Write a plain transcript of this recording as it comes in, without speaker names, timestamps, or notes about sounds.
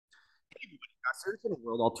Discussers in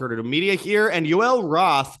World Alternative Media here, and Yoel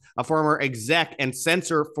Roth, a former exec and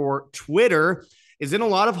censor for Twitter, is in a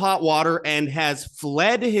lot of hot water and has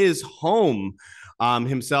fled his home,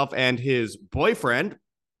 himself and his boyfriend,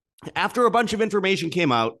 after a bunch of information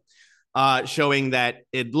came out showing that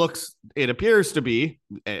it appears to be,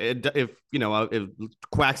 if it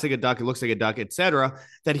quacks like a duck, it looks like a duck, etc.,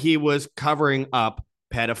 that he was covering up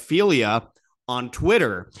pedophilia on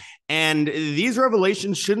Twitter. And these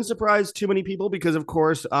revelations shouldn't surprise too many people because, of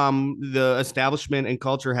course, the establishment and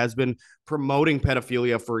culture has been promoting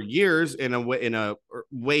pedophilia for years in a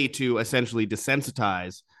way to essentially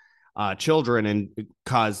desensitize children and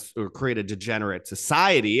cause or create a degenerate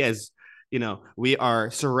society. As you know, we are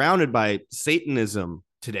surrounded by Satanism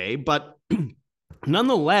today, but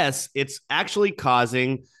nonetheless, it's actually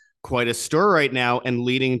causing quite a stir right now and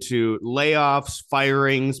leading to layoffs,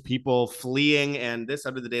 firings, people fleeing. And this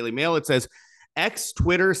under the Daily Mail, it says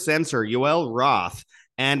ex-Twitter censor Yoel Roth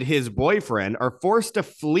and his boyfriend are forced to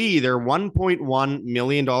flee their $1.1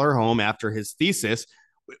 million home after his thesis,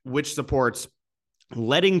 which supports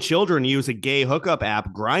letting children use a gay hookup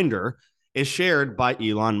app, Grindr, is shared by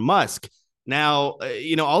Elon Musk. Now,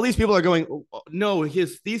 all these people are going, no,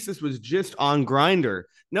 his thesis was just on Grindr.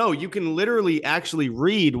 No, you can literally actually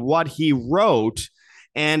read what he wrote,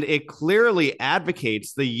 and it clearly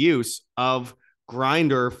advocates the use of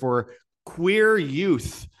Grindr for queer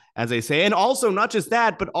youth, as they say. And also, not just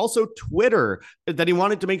that, but also Twitter, that he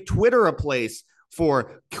wanted to make Twitter a place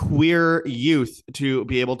for queer youth to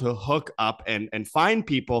be able to hook up and find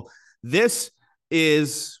people. This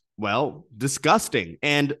is, well, disgusting.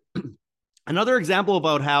 And another example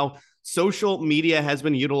about how social media has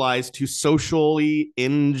been utilized to socially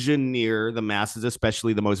engineer the masses,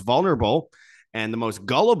 especially the most vulnerable and the most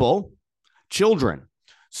gullible children.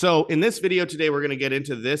 So in this video today, we're going to get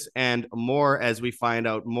into this and more as we find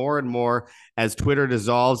out more and more as Twitter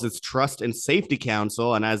dissolves its Trust and Safety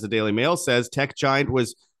Council. And as the Daily Mail says, tech giant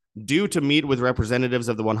was due to meet with representatives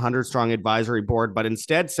of the 100-strong advisory board, but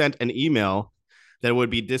instead sent an email that would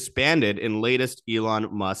be disbanded in latest Elon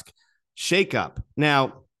Musk shakeup.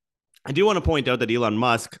 Now, I do want to point out that Elon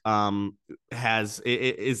Musk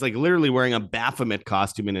is like literally wearing a Baphomet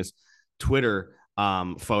costume in his Twitter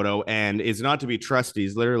photo and is not to be trusted.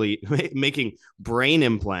 He's literally making brain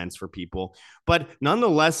implants for people. But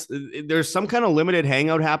nonetheless, there's some kind of limited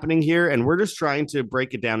hangout happening here, and we're just trying to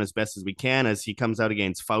break it down as best as we can as he comes out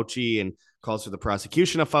against Fauci and calls for the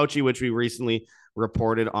prosecution of Fauci, which we recently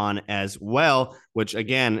reported on as well, which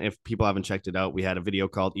again, if people haven't checked it out, we had a video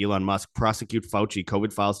called Elon Musk prosecute Fauci,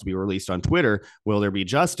 COVID files to be released on Twitter. Will there be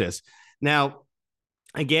justice? Now,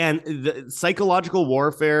 again, the psychological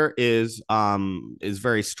warfare is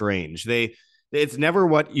very strange. It's never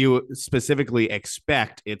what you specifically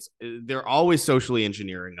expect. They're always socially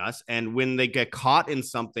engineering us. And when they get caught in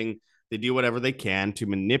something, they do whatever they can to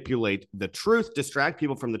manipulate the truth, distract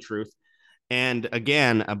people from the truth. And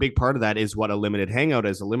again, a big part of that is what a limited hangout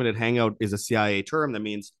is. A limited hangout is a CIA term that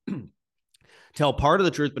means tell part of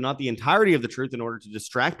the truth, but not the entirety of the truth in order to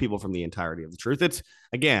distract people from the entirety of the truth. It's,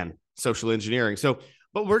 again, social engineering.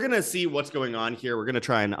 But we're going to see what's going on here. We're going to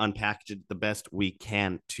try and unpackage it the best we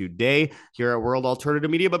can today here at World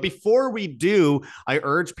Alternative Media. But before we do, I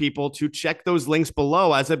urge people to check those links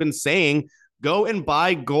below. As I've been saying, go and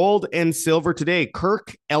buy gold and silver today.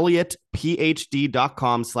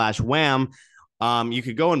 KirkElliottPhD.com/wham. You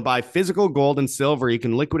could go and buy physical gold and silver. You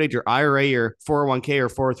can liquidate your IRA, your 401k, or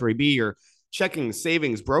 403b, your checking,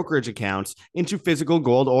 savings, brokerage accounts into physical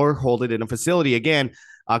gold or hold it in a facility. Again,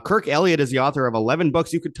 Kirk Elliott is the author of 11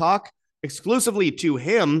 books. You could talk exclusively to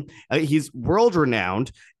him. He's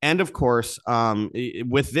world-renowned. And of course,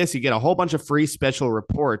 with this, you get a whole bunch of free special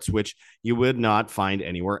reports, which you would not find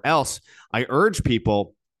anywhere else. I urge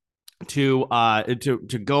people to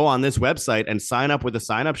go on this website and sign up with a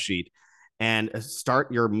sign-up sheet and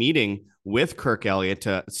start your meeting with Kirk Elliott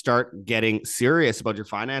to start getting serious about your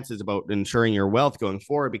finances, about ensuring your wealth going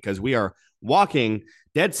forward, because we are walking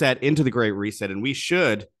dead set into the Great Reset, and we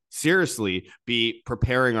should seriously be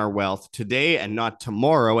preparing our wealth today and not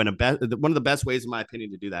tomorrow. And one of the best ways, in my opinion,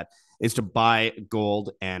 to do that is to buy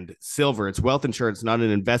gold and silver. It's wealth insurance, not an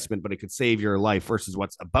investment, but it could save your life versus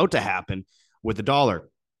what's about to happen with the dollar.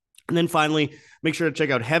 And then finally, make sure to check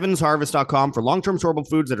out heavensharvest.com for long-term storable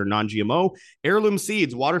foods that are non-GMO, heirloom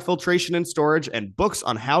seeds, water filtration and storage, and books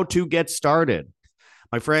on how to get started.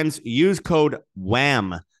 My friends, use code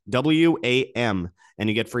WHAM, W-A-M, and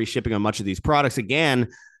you get free shipping on much of these products. Again,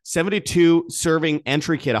 72 serving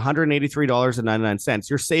entry kit, $183.99.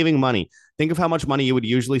 You're saving money. Think of how much money you would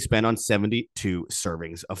usually spend on 72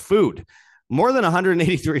 servings of food. more than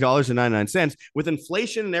 $183.99. With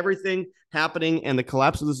inflation and everything happening and the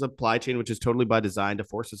collapse of the supply chain, which is totally by design to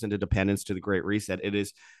force us into dependence to the Great Reset, it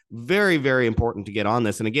is very, very important to get on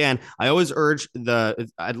this. And again, I always urge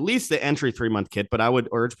at least the entry 3-month kit, but I would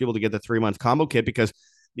urge people to get the 3-month combo kit because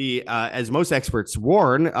as most experts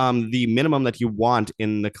warn, the minimum that you want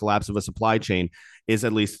in the collapse of a supply chain is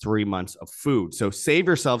at least 3 months of food. So save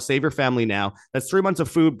yourself, save your family now. That's 3 months of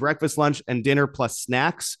food, breakfast, lunch, and dinner plus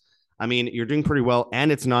snacks. I mean, you're doing pretty well,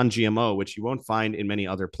 and it's non-GMO, which you won't find in many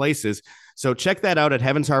other places. So check that out at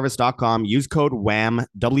heavensharvest.com. Use code WAM,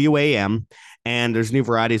 W-A-M, and there's new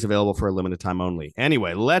varieties available for a limited time only.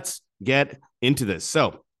 Anyway, let's get into this.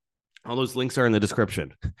 So all those links are in the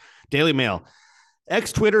description. Daily Mail.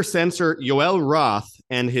 Ex-Twitter censor Yoel Roth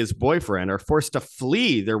and his boyfriend are forced to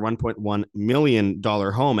flee their $1.1 million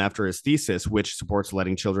home after his thesis, which supports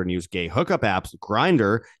letting children use gay hookup apps,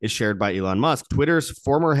 Grindr, is shared by Elon Musk. Twitter's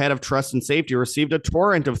former head of trust and safety received a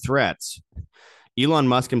torrent of threats. Elon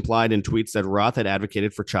Musk implied in tweets that Roth had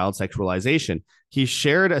advocated for child sexualization. He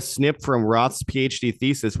shared a snip from Roth's PhD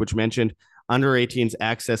thesis, which mentioned under 18s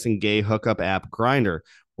accessing gay hookup app Grindr.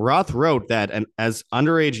 Roth wrote that as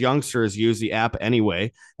underage youngsters use the app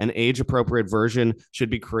anyway, an age-appropriate version should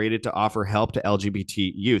be created to offer help to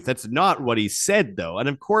LGBT youth. That's not what he said, though. And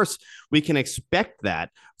of course, we can expect that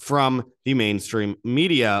from the mainstream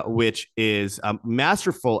media, which is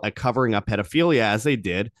masterful at covering up pedophilia, as they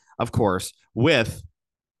did, of course, with,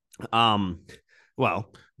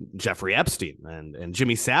 Jeffrey Epstein and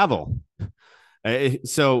Jimmy Savile.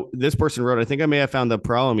 So this person wrote, I think I may have found the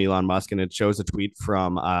problem, Elon Musk, and it shows a tweet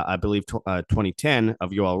from, I believe, 2010 of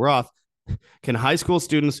Yoel Roth. Can high school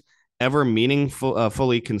students ever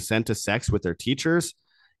fully consent to sex with their teachers?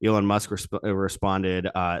 Elon Musk responded,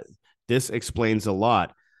 this explains a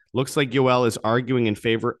lot. Looks like Yoel is arguing in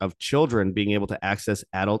favor of children being able to access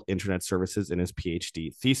adult internet services in his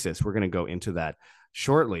PhD thesis. We're going to go into that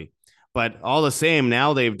shortly. But all the same,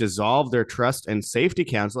 now they've dissolved their trust and safety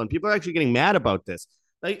council, and people are actually getting mad about this.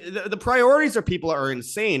 Like the priorities of people are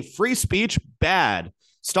insane. Free speech, bad.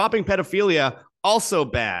 Stopping pedophilia, also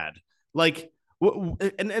bad. Like,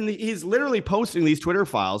 and he's literally posting these Twitter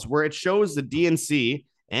files where it shows the DNC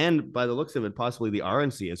and, by the looks of it, possibly the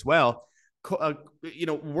RNC as well,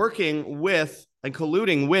 working with and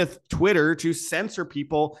colluding with Twitter to censor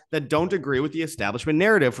people that don't agree with the establishment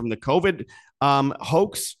narrative, from the COVID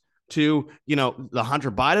hoax to, the Hunter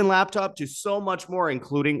Biden laptop, to so much more,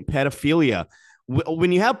 including pedophilia.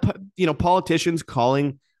 When you have, politicians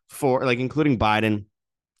calling for, including Biden,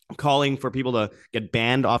 calling for people to get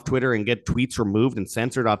banned off Twitter and get tweets removed and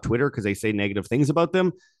censored off Twitter because they say negative things about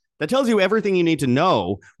them, that tells you everything you need to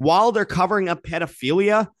know while they're covering up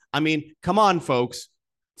pedophilia. I mean, come on, folks.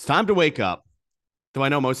 It's time to wake up. Though I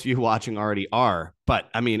know most of you watching already are. But,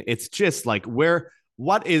 I mean, it's just like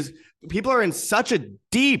people are in such a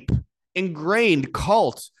deep, ingrained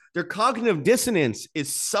cult. Their cognitive dissonance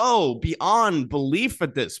is so beyond belief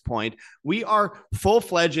at this point. We are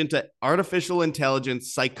full-fledged into artificial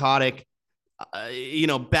intelligence, psychotic,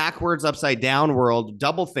 backwards, upside down world,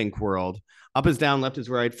 double-think world. Up is down, left is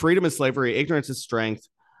right. Freedom is slavery. Ignorance is strength.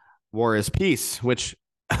 War is peace, which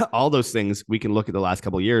all those things we can look at the last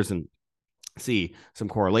couple of years and see some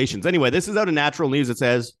correlations. Anyway, this is out of Natural News. It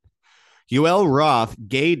says, Yoel Roth,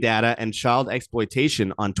 gay data and child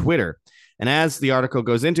exploitation on Twitter. And as the article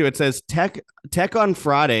goes into, it says, Tech on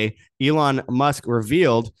Friday, Elon Musk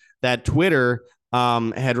revealed that Twitter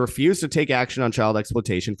had refused to take action on child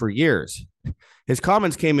exploitation for years. His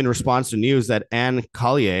comments came in response to news that Anne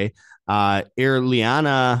Collier, Irliani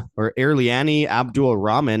Abdul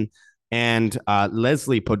Rahman, and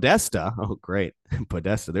Leslie Podesta, oh, great,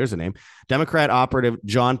 Podesta, there's a name, Democrat operative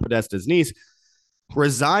John Podesta's niece,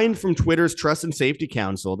 resigned from Twitter's Trust and Safety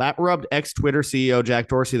Council. That rubbed ex-Twitter CEO Jack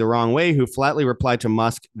Dorsey the wrong way, who flatly replied to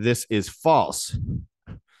Musk, this is false.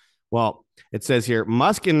 Well, it says here,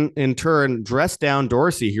 Musk in turn dressed down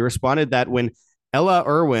Dorsey. He responded that when Ella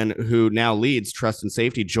Irwin, who now leads Trust and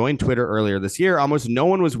Safety, joined Twitter earlier this year, almost no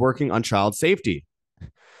one was working on child safety.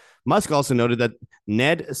 Musk also noted that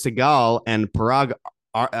Ned Segal and Parag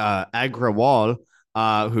Agrawal,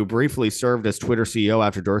 who briefly served as Twitter CEO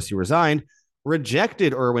after Dorsey resigned,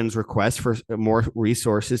 rejected Irwin's request for more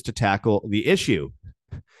resources to tackle the issue.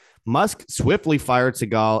 Musk swiftly fired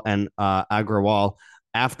Segal and Agrawal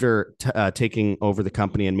after taking over the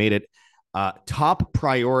company and made it top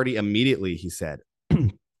priority immediately, he said.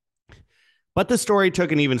 But the story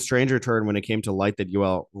took an even stranger turn when it came to light that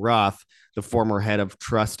Yoel Roth, the former head of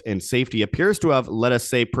Trust and Safety, appears to have, let us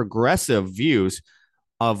say, progressive views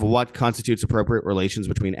of what constitutes appropriate relations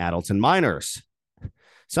between adults and minors.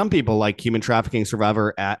 Some people, like human trafficking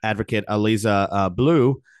survivor advocate Aliza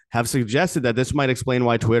Blue, have suggested that this might explain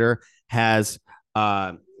why Twitter has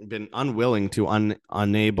been unwilling to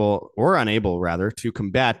unable rather to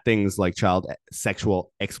combat things like child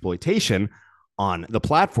sexual exploitation on the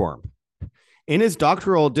platform. In his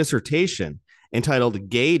doctoral dissertation entitled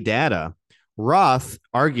Gay Data, Roth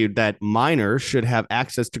argued that minors should have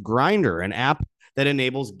access to Grindr, an app that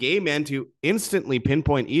enables gay men to instantly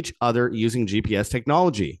pinpoint each other using GPS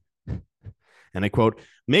technology. And I quote,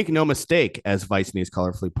 "Make no mistake," as Vice News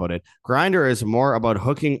colorfully put it, Grindr is more about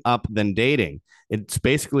hooking up than dating. It's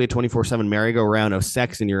basically a 24/7 merry-go-round of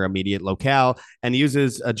sex in your immediate locale and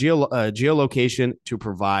uses a geolocation to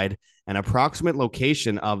provide an approximate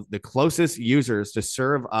location of the closest users to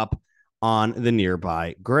serve up on the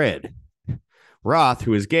nearby grid. Roth,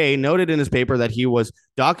 who is gay, noted in his paper that he was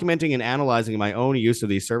documenting and analyzing my own use of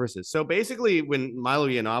these services. So basically, when Milo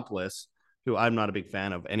Yiannopoulos, who I'm not a big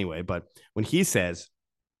fan of anyway, but when he says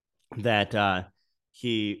that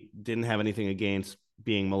he didn't have anything against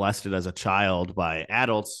being molested as a child by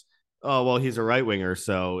adults, oh, well, he's a right winger,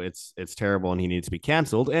 so it's terrible and he needs to be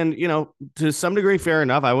canceled. And, you know, to some degree, fair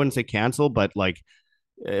enough. I wouldn't say cancel, but like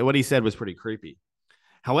what he said was pretty creepy.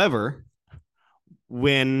 However,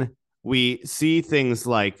 when we see things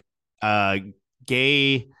like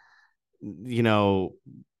gay, you know,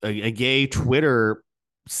 a gay Twitter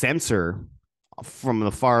censor from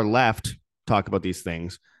the far left talk about these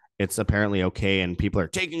things, it's apparently okay, and people are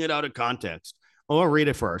taking it out of context. We'll read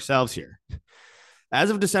it for ourselves here. As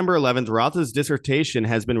of December 11th, Roth's dissertation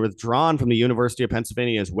has been withdrawn from the University of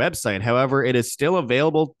Pennsylvania's website. However, it is still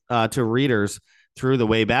available to readers through the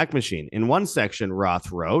Wayback Machine. In one section,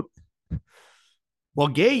 Roth wrote, "While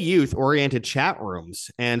gay youth-oriented chat rooms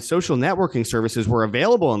and social networking services were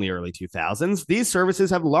available in the early 2000s, these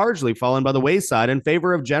services have largely fallen by the wayside in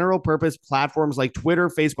favor of general-purpose platforms like Twitter,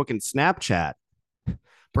 Facebook, and Snapchat.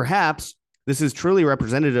 Perhaps this is truly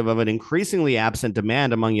representative of an increasingly absent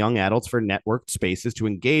demand among young adults for networked spaces to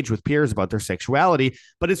engage with peers about their sexuality,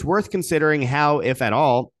 but it's worth considering how, if at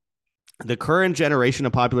all, the current generation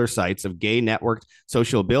of popular sites of gay networked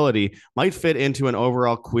sociability might fit into an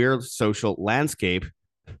overall queer social landscape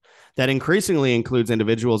that increasingly includes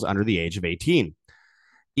individuals under the age of 18.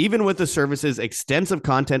 Even with the service's extensive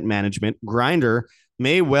content management, Grindr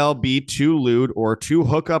may well be too lewd or too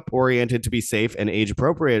hookup oriented to be safe and age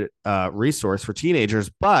appropriate resource for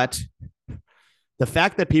teenagers. But the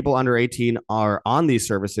fact that people under 18 are on these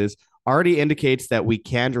services already indicates that we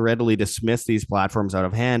can't readily dismiss these platforms out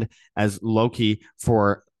of hand as low-key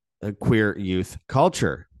for queer youth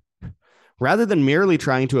culture. Rather than merely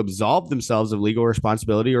trying to absolve themselves of legal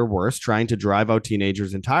responsibility, or worse, trying to drive out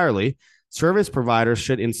teenagers entirely, service providers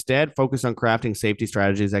should instead focus on crafting safety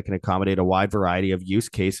strategies that can accommodate a wide variety of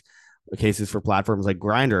cases for platforms like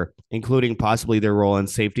Grindr, including possibly their role in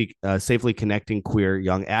safely connecting queer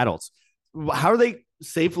young adults." How are they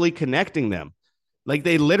safely connecting them? Like,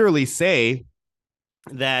 they literally say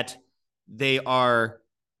that they are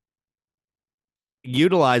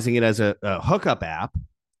utilizing it as a hookup app,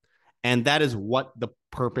 and that is what the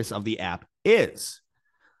purpose of the app is.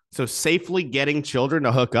 So safely getting children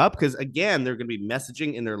to hook up, because again, they're going to be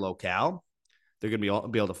messaging in their locale. They're going to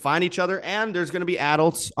be able to find each other, and there's going to be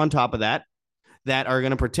adults on top of that are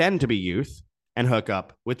going to pretend to be youth and hook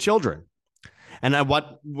up with children. And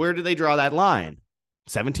where do they draw that line?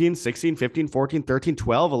 17, 16, 15, 14, 13,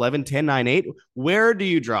 12, 11, 10, 9, 8. Where do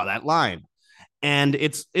you draw that line? And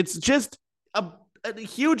it's just a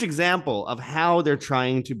huge example of how they're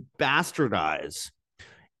trying to bastardize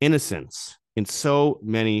innocence in so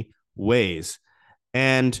many ways.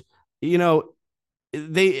 And, you know,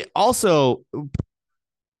 they also,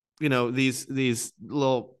 you know, these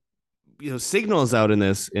little, you know, signals out in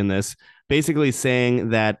this basically saying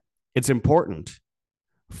that it's important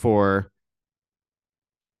for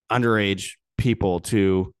underage people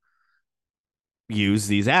to use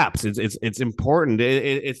these apps. It's important.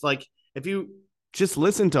 It's like, if you just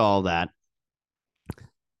listen to all that,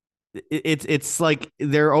 it's like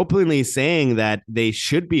they're openly saying that they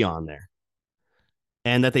should be on there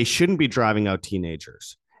and that they shouldn't be driving out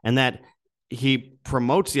teenagers, and that he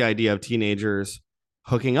promotes the idea of teenagers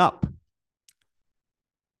hooking up.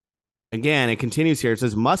 Again, it continues here. It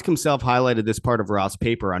says, Musk himself highlighted this part of Roth's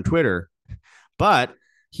paper on Twitter, but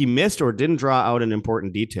he missed or didn't draw out an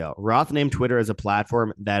important detail. Roth named Twitter as a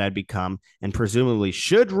platform that had become, and presumably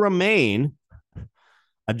should remain,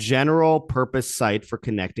 a general purpose site for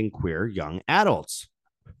connecting queer young adults.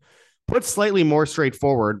 Put slightly more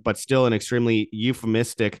straightforward, but still in extremely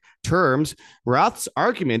euphemistic terms, Roth's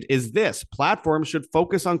argument is this: platforms should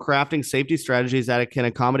focus on crafting safety strategies that can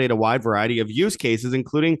accommodate a wide variety of use cases,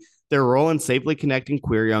 including their role in safely connecting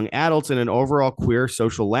queer young adults in an overall queer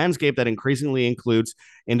social landscape that increasingly includes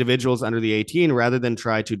individuals under the 18, rather than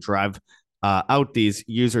try to drive out these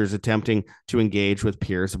users attempting to engage with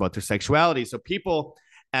peers about their sexuality. So people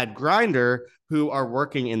at Grindr who are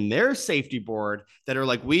working in their safety board that are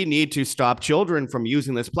like, we need to stop children from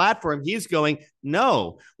using this platform. He's going,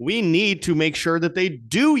 no, we need to make sure that they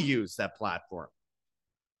do use that platform.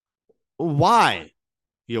 Why,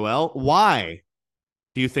 Yoel? Why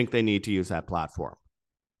do you think they need to use that platform?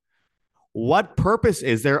 What purpose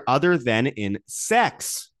is there other than in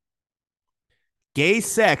sex? Gay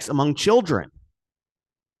sex among children.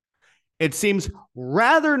 It seems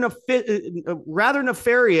rather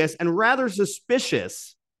nefarious and rather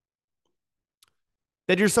suspicious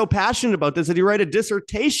that you're so passionate about this that you write a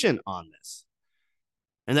dissertation on this,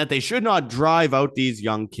 and that they should not drive out these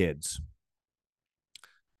young kids.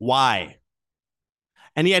 Why?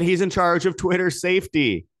 And yet he's in charge of Twitter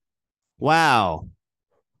safety. Wow.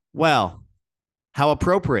 Well, how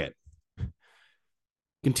appropriate.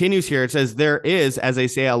 Continues here. It says, there is, as they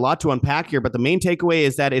say, a lot to unpack here, but the main takeaway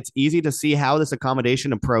is that it's easy to see how this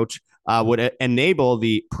accommodation approach would enable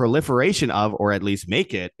the proliferation of, or at least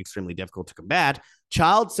make it extremely difficult to combat,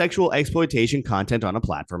 child sexual exploitation content on a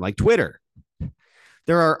platform like Twitter.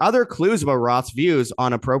 There are other clues about Roth's views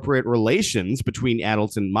on appropriate relations between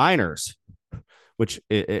adults and minors, which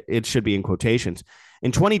it should be in quotations.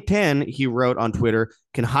 In 2010, he wrote on Twitter,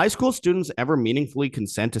 "Can high school students ever meaningfully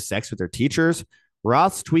consent to sex with their teachers?"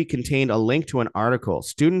 Roth's tweet contained a link to an article,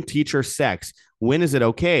 Student Teacher Sex, When Is It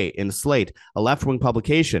Okay? In Slate, a left-wing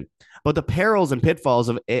publication, about the perils and pitfalls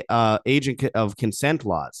of consent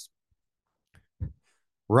laws.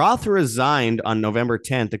 Roth resigned on November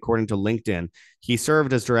 10th, according to LinkedIn. He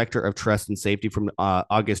served as director of trust and safety from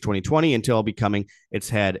August 2020 until becoming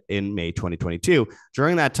its head in May 2022.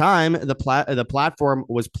 During that time, the platform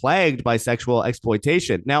was plagued by sexual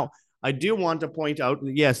exploitation. Now, I do want to point out,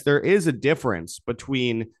 yes, there is a difference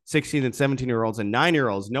between 16 and 17-year-olds and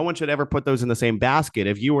 9-year-olds. No one should ever put those in the same basket.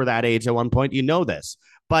 If you were that age at one point, you know this.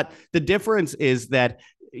 But the difference is that,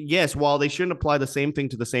 yes, while they shouldn't apply the same thing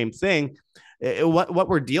to the same thing, what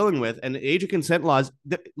we're dealing with, and age of consent laws,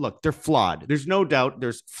 look, they're flawed. There's no doubt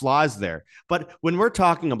there's flaws there. But when we're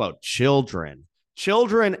talking about children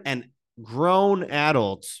and grown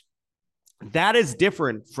adults, that is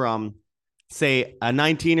different from, say, a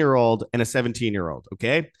 19-year-old and a 17-year-old,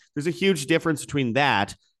 okay? There's a huge difference between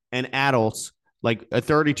that and adults like a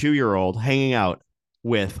 32-year-old hanging out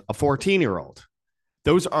with a 14-year-old.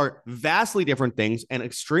 Those are vastly different things and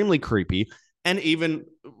extremely creepy. And even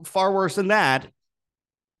far worse than that,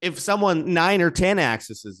 if someone 9 or 10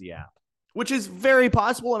 accesses the app, which is very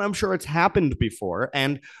possible, and I'm sure it's happened before.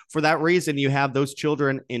 And for that reason, you have those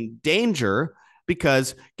children in danger,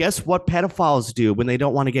 because guess what pedophiles do when they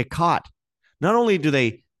don't want to get caught? Not only do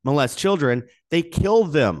they molest children, they kill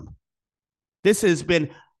them. This has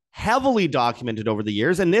been heavily documented over the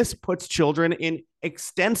years, and this puts children in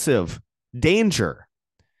extensive danger.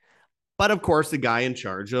 But of course, the guy in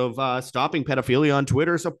charge of stopping pedophilia on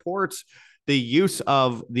Twitter supports the use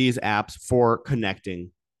of these apps for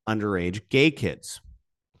connecting underage gay kids.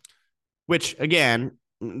 Which, again,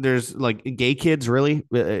 there's like gay kids, really?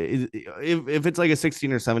 If it's like a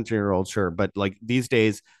 16 or 17-year-old, sure. But like these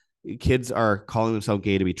days, kids are calling themselves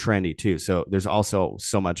gay to be trendy too. So there's also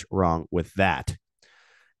so much wrong with that.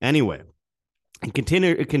 Anyway, it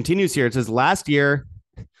continues here. It says, last year,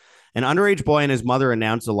 an underage boy and his mother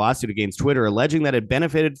announced a lawsuit against Twitter, alleging that it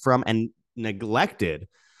benefited from and neglected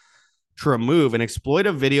to remove an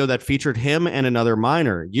exploitive video that featured him and another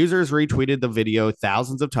minor. Users retweeted the video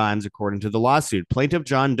thousands of times, according to the lawsuit. Plaintiff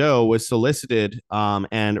John Doe was solicited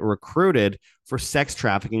and recruited for sex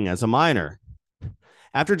trafficking as a minor.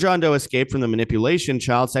 After John Doe escaped from the manipulation,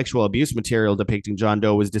 child sexual abuse material depicting John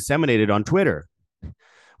Doe was disseminated on Twitter.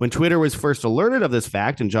 When Twitter was first alerted of this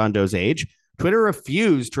fact and John Doe's age, Twitter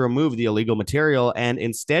refused to remove the illegal material and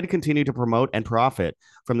instead continued to promote and profit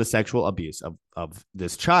from the sexual abuse of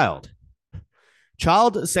this child.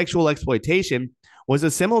 Child sexual exploitation was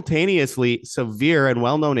a simultaneously severe and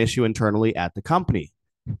well-known issue internally at the company.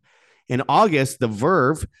 In August, The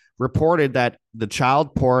Verve reported that the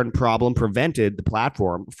child porn problem prevented the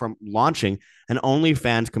platform from launching an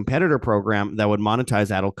OnlyFans competitor program that would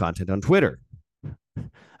monetize adult content on Twitter.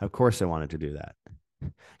 Of course, they wanted to do that.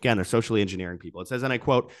 Again, they're socially engineering people. It says, and I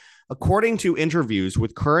quote, according to interviews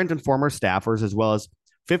with current and former staffers, as well as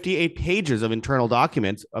 58 pages of internal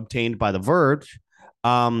documents obtained by The Verge,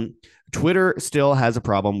 Um, Twitter still has a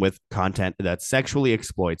problem with content that sexually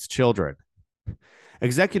exploits children.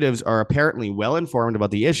 Executives are apparently well informed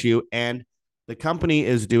about the issue, and the company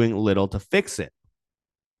is doing little to fix it.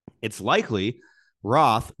 It's likely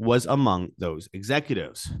Roth was among those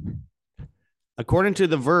executives. According to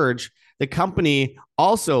The Verge, the company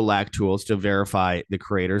also lacked tools to verify the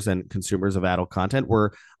creators and consumers of adult content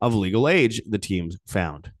were of legal age, the team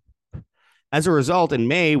found. As a result, in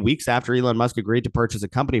May, weeks after Elon Musk agreed to purchase a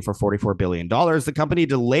company for $44 billion, the company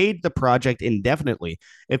delayed the project indefinitely.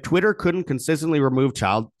 If Twitter couldn't consistently remove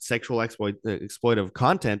child sexual exploitive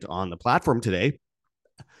content on the platform today,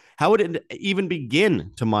 how would it even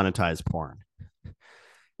begin to monetize porn?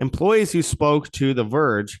 Employees who spoke to The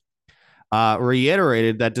Verge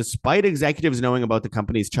reiterated that despite executives knowing about the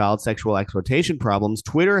company's child sexual exploitation problems,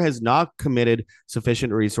 Twitter has not committed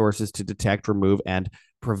sufficient resources to detect, remove, and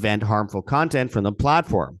prevent harmful content from the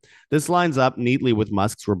platform. This lines up neatly with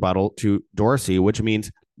Musk's rebuttal to Dorsey, which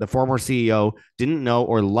means the former CEO didn't know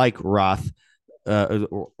or like Roth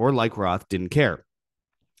didn't care.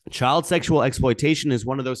 Child sexual exploitation is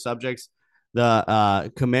one of those subjects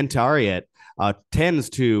the commentariat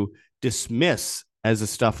tends to dismiss as the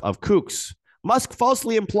stuff of kooks. Musk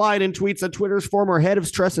falsely implied in tweets that Twitter's former head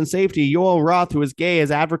of trust and safety, Yoel Roth, who is gay,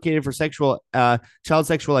 has advocated for child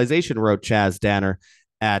sexualization, wrote Chaz Danner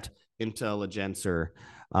at Intelligencer.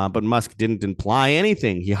 But Musk didn't imply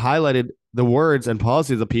anything. He highlighted the words and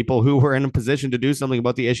policies of people who were in a position to do something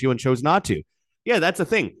about the issue and chose not to. Yeah, that's the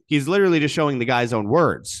thing. He's literally just showing the guy's own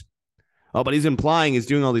words. Oh, but he's implying he's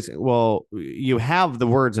doing all these. Well, you have the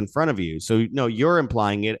words in front of you. So, no, you're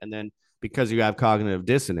implying it. And then because you have cognitive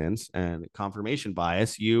dissonance and confirmation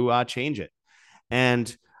bias, you change it.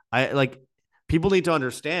 And people need to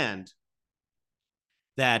understand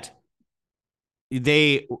that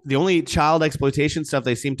the only child exploitation stuff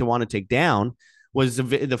they seem to want to take down was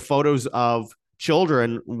the photos of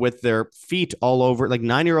children with their feet all over, like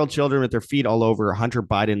 9-year-old children with their feet all over Hunter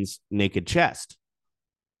Biden's naked chest,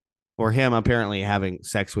 or him apparently having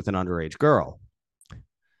sex with an underage girl.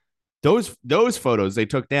 Those photos they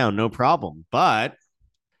took down, no problem. But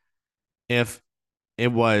if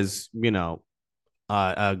it was,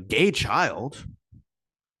 a gay child,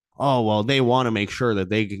 oh, well, they want to make sure that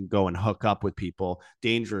they can go and hook up with people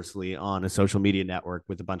dangerously on a social media network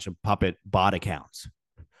with a bunch of puppet bot accounts.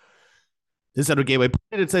 This out of Gateway.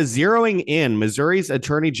 It says, zeroing in, Missouri's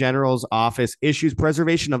Attorney General's office issues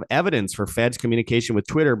preservation of evidence for feds communication with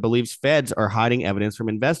Twitter, believes feds are hiding evidence from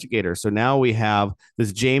investigators. So now we have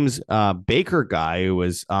this James Baker guy who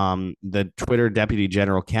was the Twitter Deputy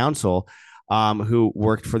General Counsel, who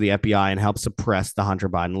worked for the FBI and helped suppress the Hunter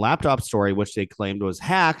Biden laptop story, which they claimed was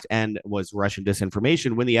hacked and was Russian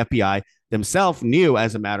disinformation, when the FBI themselves knew,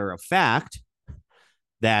 as a matter of fact,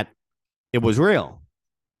 that it was real.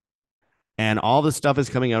 And all the stuff is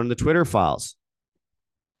coming out in the Twitter files.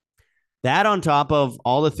 That on top of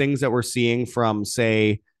all the things that we're seeing from,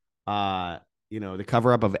 say, the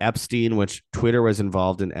cover up of Epstein, which Twitter was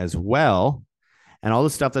involved in as well, and all the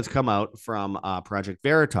stuff that's come out from Project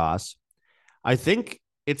Veritas, I think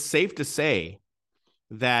it's safe to say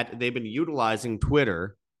that they've been utilizing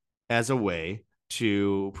Twitter as a way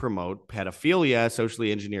to promote pedophilia,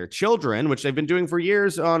 socially engineer children, which they've been doing for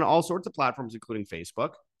years on all sorts of platforms, including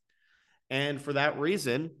Facebook. And for that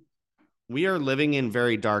reason, we are living in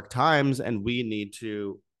very dark times, and we need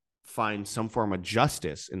to find some form of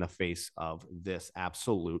justice in the face of this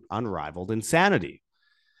absolute unrivaled insanity.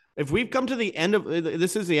 If we've come to the end of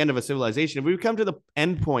this, is the end of a civilization. If we've come to the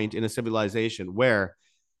end point in a civilization where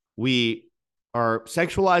we are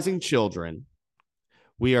sexualizing children,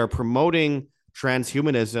 we are promoting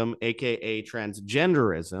transhumanism, aka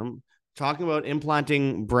transgenderism, talking about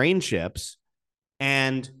implanting brain chips,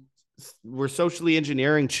 and we're socially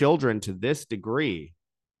engineering children to this degree,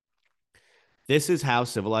 this is how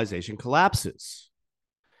civilization collapses.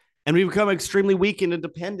 And we become extremely weak and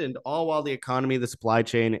independent, all while the economy, the supply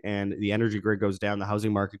chain, and the energy grid goes down, the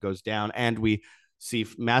housing market goes down, and we see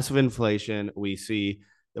massive inflation. We see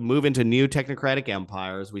the move into new technocratic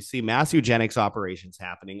empires. We see mass eugenics operations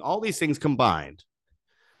happening. All these things combined,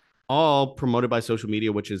 all promoted by social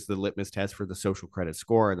media, which is the litmus test for the social credit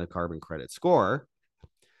score and the carbon credit score.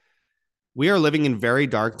 We are living in very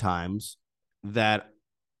dark times that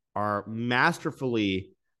are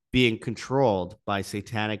masterfully being controlled by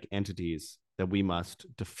satanic entities that we must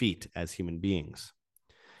defeat as human beings.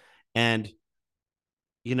 And,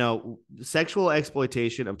 sexual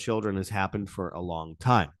exploitation of children has happened for a long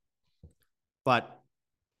time. But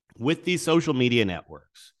with these social media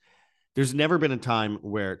networks, there's never been a time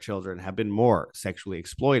where children have been more sexually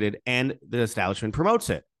exploited, and the establishment promotes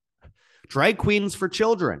it. Drag queens for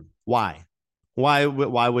children. Why? Why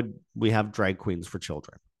would we have drag queens for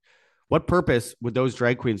children? What purpose would those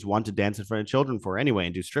drag queens want to dance in front of children for anyway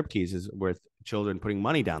and do strip teases with children putting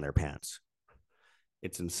money down their pants?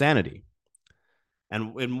 It's insanity.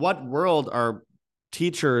 And in what world are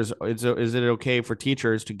teachers, is it okay for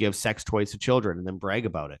teachers to give sex toys to children and then brag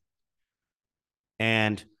about it?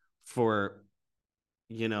 And for,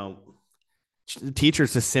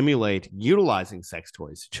 teachers to simulate utilizing sex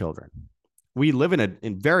toys to children. We live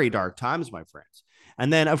in very dark times, my friends.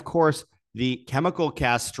 And then, of course, the chemical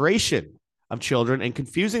castration of children and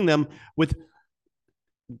confusing them with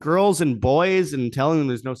girls and boys and telling them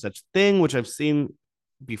there's no such thing, which I've seen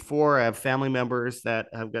before. I have family members that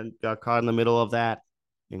have got caught in the middle of that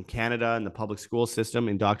in Canada in the public school system,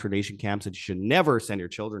 indoctrination camps that you should never send your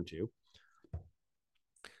children to.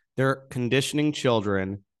 They're conditioning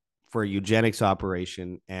children for a eugenics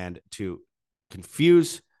operation and to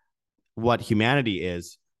confuse what humanity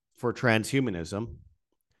is for transhumanism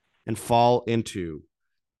and fall into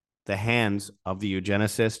the hands of the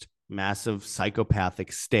eugenicist, massive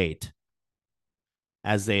psychopathic state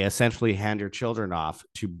as they essentially hand your children off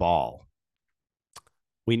to ball.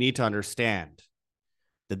 We need to understand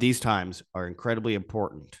that these times are incredibly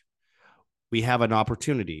important. We have an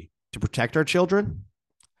opportunity to protect our children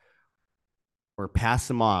or pass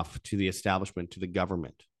them off to the establishment, to the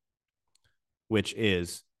government, which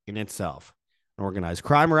is in itself an organized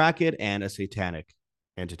crime racket and a satanic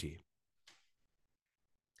entity.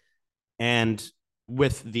 And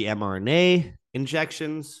with the mRNA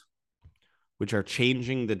injections, which are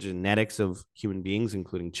changing the genetics of human beings,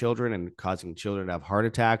 including children, and causing children to have heart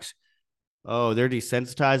attacks. Oh, they're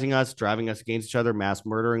desensitizing us, driving us against each other, mass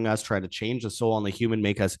murdering us, trying to change the soul on the human,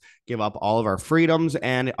 make us give up all of our freedoms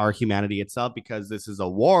and our humanity itself, because this is a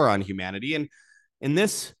war on humanity. And in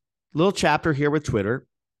this little chapter here with Twitter,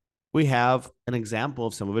 we have an example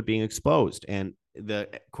of some of it being exposed. And the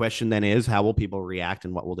question then is, how will people react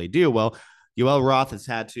and what will they do? Well, Yoel Roth has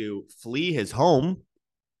had to flee his home.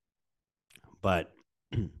 But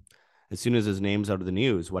as soon as his name's out of the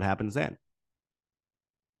news, what happens then?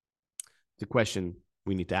 The question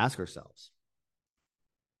we need to ask ourselves.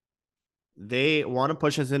 They want to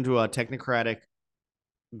push us into a technocratic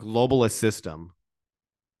globalist system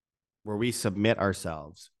where we submit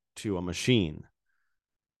ourselves to a machine,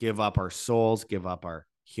 give up our souls, give up our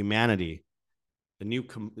humanity. The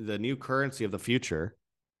new currency of the future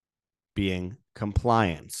being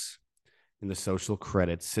compliance in the social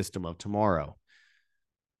credit system of tomorrow.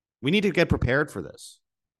 We need to get prepared for this.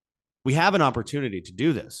 We have an opportunity to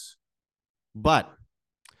do this. But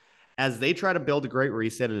as they try to build a great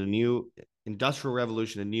reset and a new industrial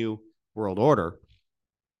revolution, a new world order,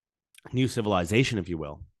 a new civilization, if you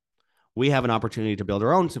will, we have an opportunity to build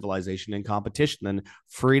our own civilization in competition. And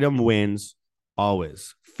freedom wins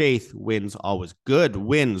always. Faith wins always. Good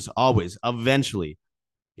wins always. Eventually.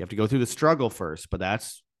 You have to go through the struggle first, but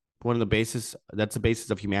that's one of the basis. That's the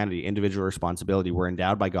basis of humanity, individual responsibility. We're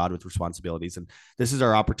endowed by God with responsibilities. And this is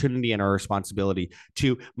our opportunity and our responsibility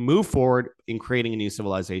to move forward in creating a new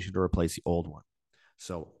civilization to replace the old one.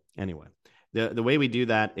 So anyway, the way we do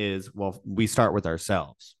that is, well, we start with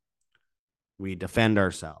ourselves. We defend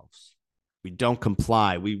ourselves. We don't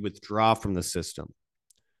comply. We withdraw from the system.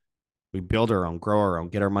 We build our own, grow our own,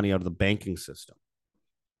 get our money out of the banking system.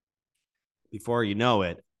 Before you know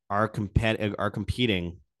it, our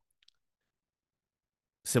competing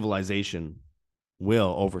civilization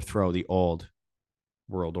will overthrow the old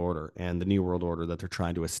world order and the new world order that they're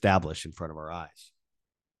trying to establish in front of our eyes.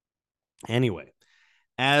 Anyway,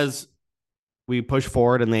 as we push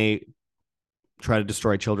forward and they try to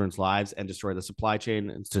destroy children's lives and destroy the supply chain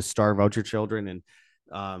and to starve out your children and,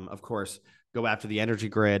 of course, go after the energy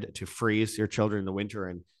grid to freeze your children in the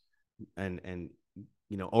winter and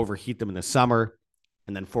overheat them in the summer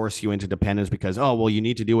and then force you into dependence because, oh, well, you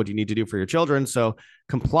need to do what you need to do for your children. So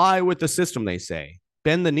comply with the system, they say.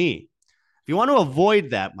 Bend the knee. If you want to avoid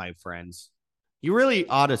that, my friends, you really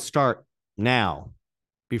ought to start now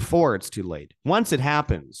before it's too late. Once it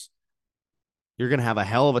happens, you're going to have a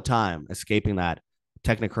hell of a time escaping that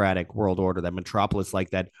technocratic world order, that metropolis like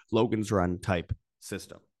that Logan's Run type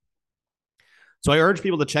system. So I urge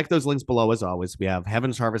people to check those links below. As always, we have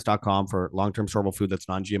heavensharvest.com for long-term storable food that's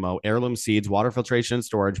non-GMO, heirloom seeds, water filtration and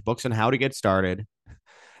storage, books on how to get started.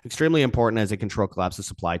 Extremely important as they control collapse of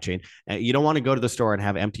supply chain. You don't want to go to the store and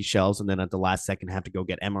have empty shelves and then at the last second have to go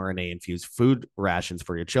get mRNA-infused food rations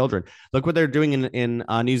for your children. Look what they're doing in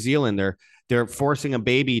New Zealand. They're forcing a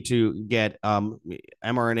baby to get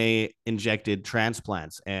mRNA-injected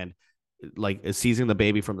transplants and like seizing the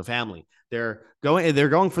baby from the family. They're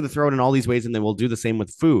going for the throat in all these ways, and they will do the same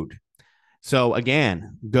with food. So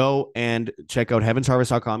again, go and check out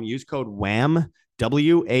heavensharvest.com. Use code WAM,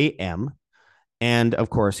 WAM. And of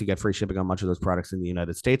course, you get free shipping on much of those products in the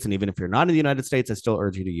United States. And even if you're not in the United States, I still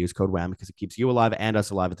urge you to use code WAM because it keeps you alive and us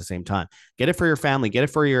alive at the same time. Get it for your family. Get it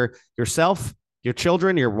for yourself, your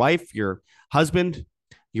children, your wife, your husband,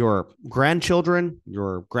 your grandchildren,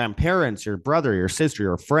 your grandparents, your brother, your sister,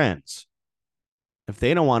 your friends. If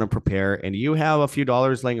they don't want to prepare and you have a few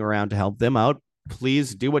dollars laying around to help them out,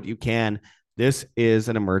 please do what you can. This is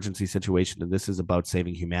an emergency situation, and this is about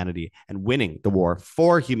saving humanity and winning the war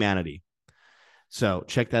for humanity. So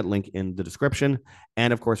check that link in the description.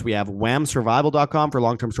 And of course, we have whamsurvival.com for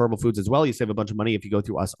long-term storable foods as well. You save a bunch of money if you go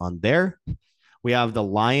through us on there. We have the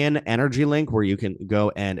Lion Energy link where you can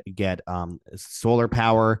go and get solar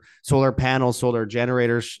power, solar panels, solar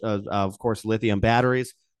generators, of course, lithium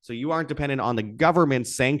batteries. So you aren't dependent on the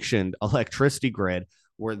government-sanctioned electricity grid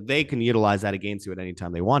where they can utilize that against you at any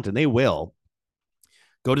time they want, and they will.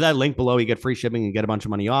 Go to that link below. You get free shipping and get a bunch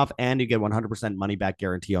of money off, and you get 100% money back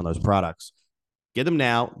guarantee on those products. Get them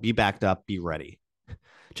now. Be backed up. Be ready.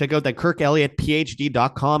 Check out that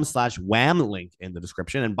KirkElliottPhD.com/wham link in the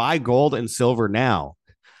description and buy gold and silver now.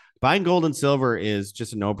 Buying gold and silver is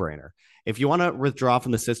just a no-brainer. If you want to withdraw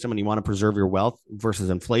from the system and you want to preserve your wealth versus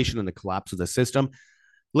inflation and the collapse of the system,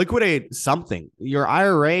 liquidate something. Your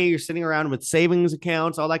IRA, you're sitting around with savings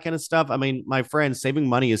accounts, all that kind of stuff. I mean, my friend, saving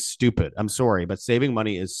money is stupid. I'm sorry, but saving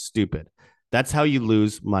money is stupid. That's how you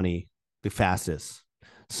lose money the fastest.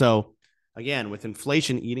 So again, with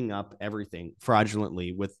inflation eating up everything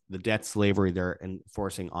fraudulently, with the debt slavery they're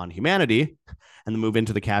enforcing on humanity and the move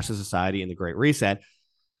into the cashless society and the Great Reset,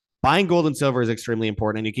 buying gold and silver is extremely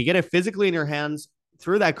important. And you can get it physically in your hands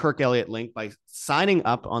through that Kirk Elliott link by signing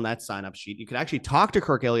up on that sign-up sheet. You can actually talk to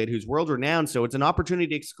Kirk Elliott, who's world-renowned. So it's an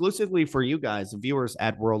opportunity exclusively for you guys, the viewers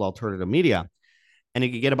at World Alternative Media. And you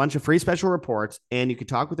can get a bunch of free special reports, and you can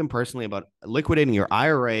talk with him personally about liquidating your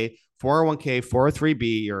IRA, 401k,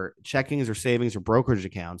 403b, your checkings or savings or brokerage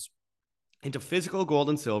accounts into physical gold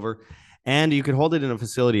and silver. And you can hold it in a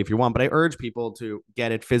facility if you want, but I urge people to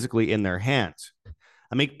get it physically in their hands.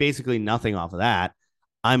 I make basically nothing off of that.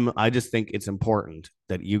 I just think it's important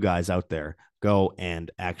that you guys out there go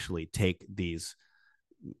and actually take these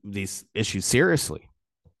issues seriously.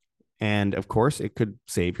 And of course, it could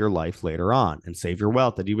save your life later on and save your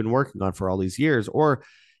wealth that you've been working on for all these years, or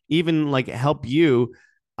even like help you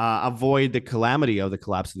avoid the calamity of the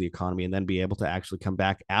collapse of the economy and then be able to actually come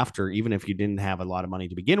back after, even if you didn't have a lot of money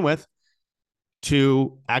to begin with,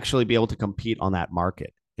 to actually be able to compete on that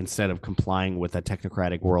market instead of complying with a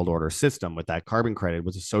technocratic world order system, with that carbon credit,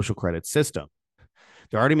 with a social credit system.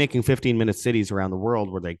 They're already making 15-minute cities around the world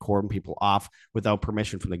where they cordon people off without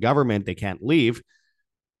permission from the government. They can't leave.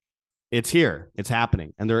 It's here. It's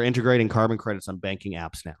happening. And they're integrating carbon credits on banking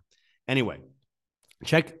apps now. Anyway,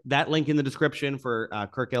 check that link in the description for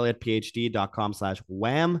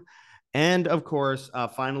KirkElliottPhD.com/wham. And of course,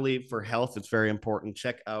 finally, for health, it's very important.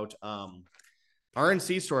 Check out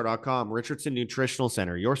RNCstore.com, Richardson Nutritional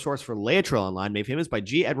Center, your source for Laetrile online, made famous by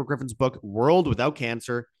G. Edward Griffin's book, World Without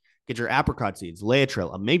Cancer. Get your apricot seeds,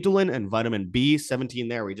 Laetrile, amygdalin, and vitamin B17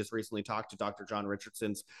 there. We just recently talked to Dr. John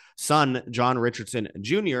Richardson's son, John Richardson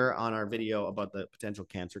Jr., on our video about the potential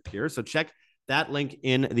cancer cure. So check that link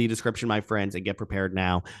in the description, my friends, and get prepared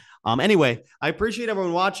now. Anyway, I appreciate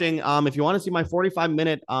everyone watching. If you want to see my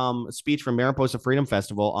 45-minute speech from Mariposa Freedom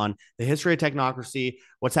Festival on the history of technocracy,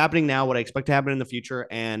 what's happening now, what I expect to happen in the future,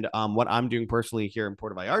 and what I'm doing personally here in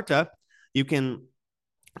Puerto Vallarta, you can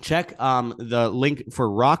check the link for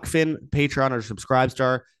Rockfin, Patreon, or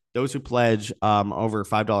Subscribestar. Those who pledge over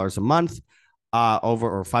 $5 a month,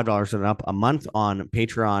 or $5 and up a month on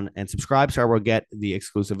Patreon and Subscribestar will get the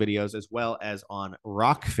exclusive videos, as well as on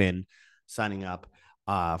Rockfin, signing up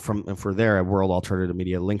for their World Alternative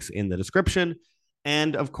Media. Links in the description.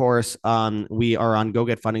 And of course, we are on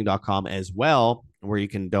gogetfunding.com as well, where you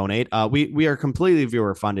can donate. We are completely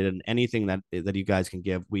viewer funded, and anything that you guys can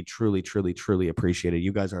give, we truly, truly, truly appreciate it.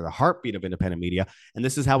 You guys are the heartbeat of independent media, and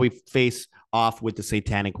this is how we face off with the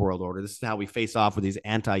satanic world order. This is how we face off with these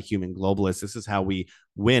anti-human globalists. This is how we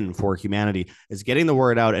win for humanity, is getting the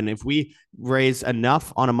word out. And if we raise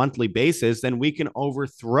enough on a monthly basis, then we can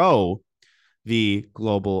overthrow the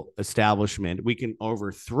global establishment. We can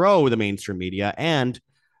overthrow the mainstream media, and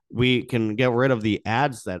we can get rid of the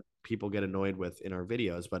ads that people get annoyed with in our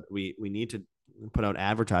videos. But we need to put out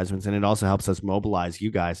advertisements, and it also helps us mobilize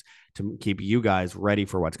you guys to keep you guys ready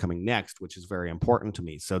for what's coming next, which is very important to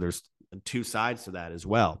me. So there's two sides to that as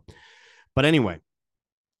well. But anyway,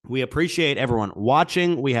 we appreciate everyone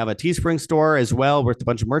watching. We have a Teespring store as well with a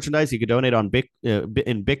bunch of merchandise. You can donate on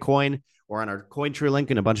in Bitcoin or on our CoinTree link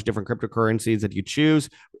and a bunch of different cryptocurrencies that you choose.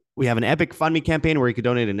 We have an Epic Fund Me campaign where you can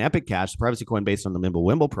donate an Epic Cash, privacy coin based on the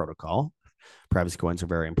Mimblewimble protocol. Privacy coins are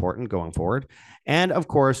very important going forward. And of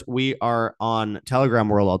course, we are on Telegram,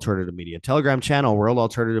 World Alternative Media, Telegram channel, World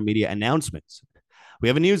Alternative Media announcements. We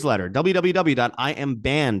have a newsletter,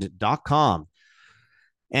 www.iambanned.com.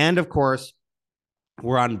 And of course,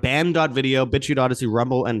 we're on band.video, BitChute,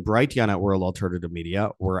 Rumble, and Brighteon at World Alternative Media.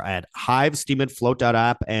 We're at Hive, Steemit,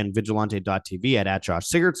 Float.app, and Vigilante.tv at Josh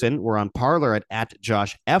Sigurdsson. We're on Parler at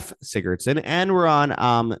Josh F. Sigurdsson. And we're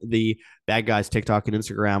on the Bad Guys TikTok and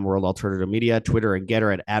Instagram, World Alternative Media, Twitter and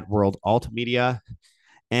Getter at World Alt Media,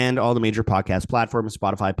 and all the major podcast platforms,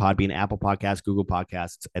 Spotify, Podbean, Apple Podcasts, Google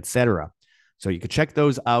Podcasts, etc. So you can check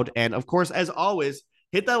those out. And of course, as always,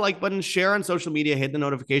 hit that like button, share on social media, hit the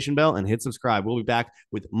notification bell, and hit subscribe. We'll be back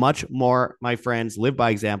with much more, my friends. Live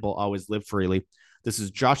by example, always live freely. This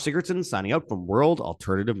is Josh Sigurdsson signing out from World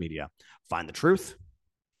Alternative Media. Find the truth,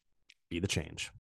 be the change.